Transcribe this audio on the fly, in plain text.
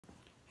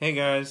Hey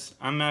guys,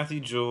 I'm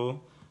Jewell.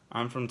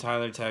 I'm from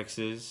Tyler,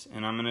 Texas,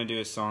 and I'm going to do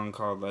a song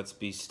called Let's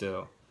Be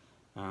Still.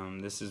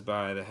 This is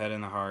by The Head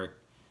and the Heart,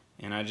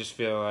 and I just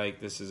feel like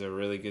this is a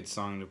really good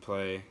song to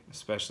play,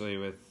 especially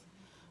with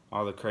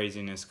all the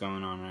craziness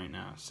going on right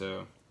now.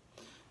 So,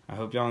 I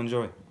hope y'all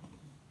enjoy.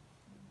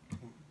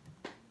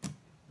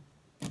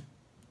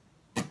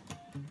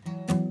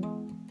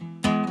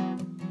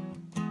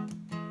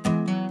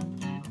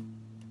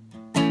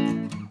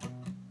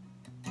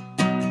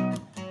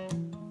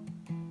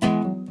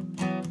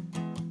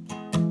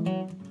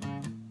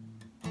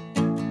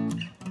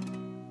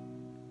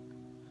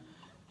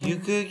 You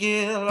could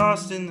get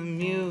lost in the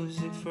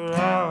music for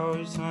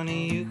hours,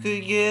 honey. You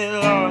could get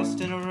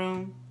lost in a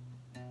room.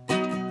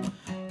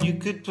 You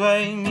could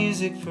play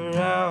music for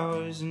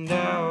hours and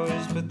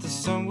hours, but the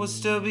sun will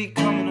still be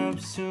coming up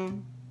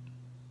soon.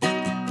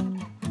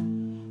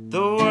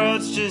 The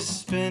world's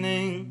just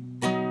spinning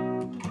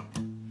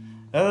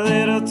a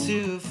little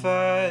too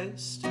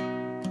fast.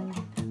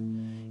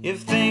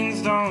 If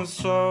things don't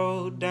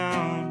slow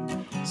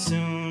down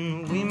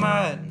soon, we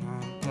might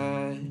not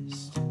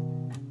last.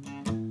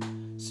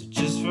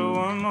 Just for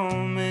one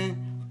moment,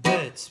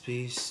 let's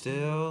be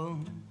still.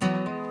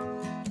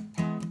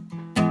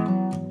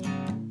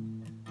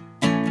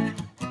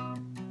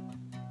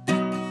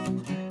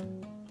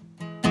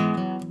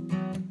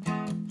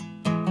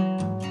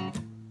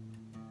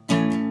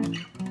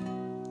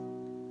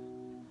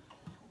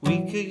 We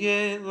could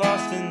get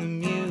lost in the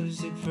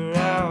music for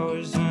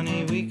hours,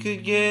 honey. We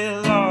could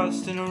get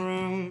lost in a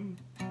room.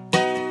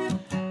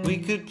 We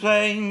could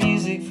play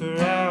music for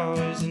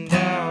hours and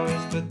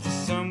hours, but the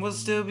sun will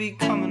still be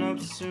coming up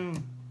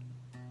soon.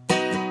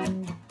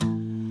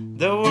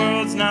 The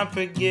world's not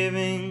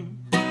forgiving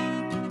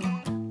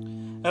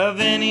of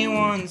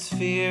anyone's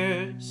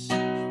fears.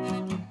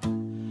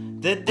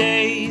 The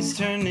days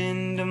turn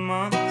into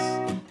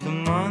months, the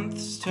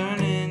months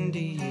turn into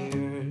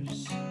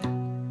years.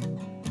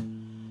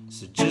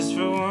 So just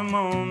for one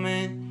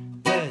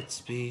moment,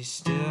 let's be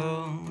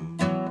still.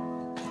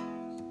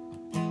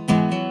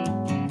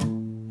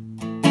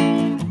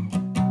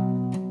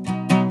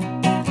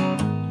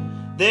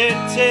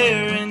 They're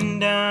tearing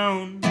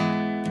down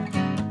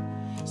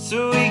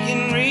so we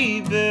can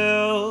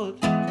rebuild,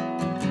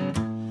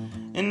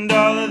 and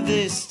all of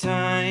this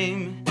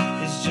time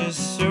is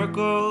just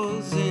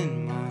circles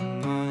in my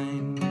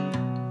mind.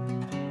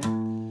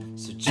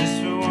 So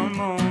just for one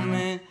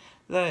moment,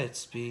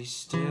 let's be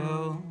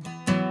still.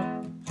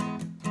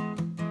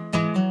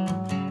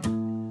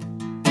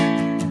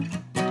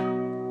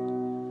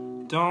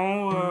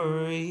 Don't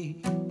worry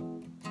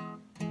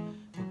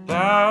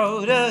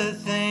about a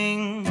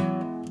thing,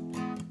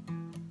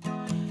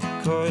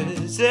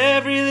 'cause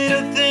every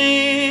little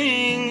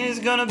thing is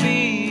gonna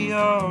be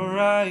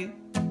alright.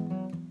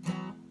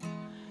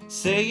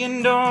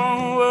 Saying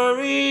don't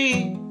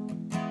worry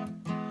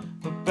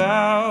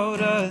about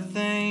a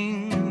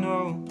thing,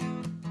 no,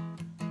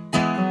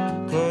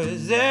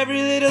 'cause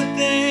every little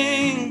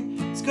thing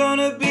is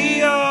gonna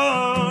be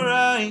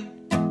alright.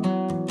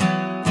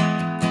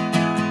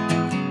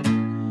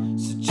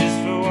 So just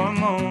for one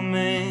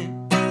moment,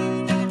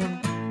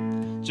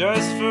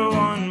 just for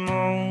one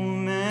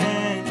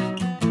moment,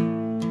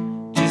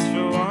 just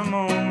for one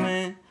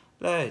moment,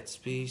 let's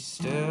be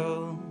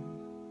still.